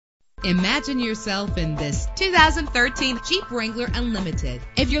Imagine yourself in this 2013 Jeep Wrangler Unlimited.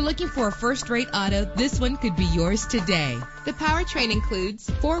 If you're looking for a first-rate auto, this one could be yours today. The powertrain includes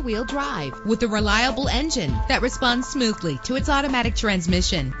four-wheel drive with a reliable engine that responds smoothly to its automatic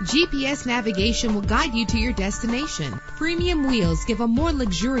transmission. GPS navigation will guide you to your destination. Premium wheels give a more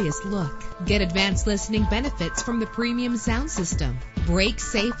luxurious look. Get advanced listening benefits from the premium sound system. Brake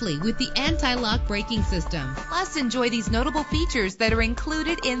safely with the anti-lock braking system. Plus, enjoy these notable features that are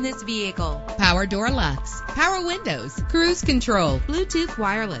included in this vehicle: power door locks, power windows, cruise control, Bluetooth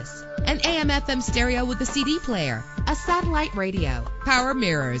wireless, an AM/FM stereo with a CD player, a satellite radio, power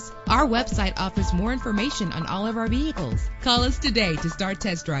mirrors. Our website offers more information on all of our vehicles. Call us today to start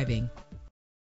test driving.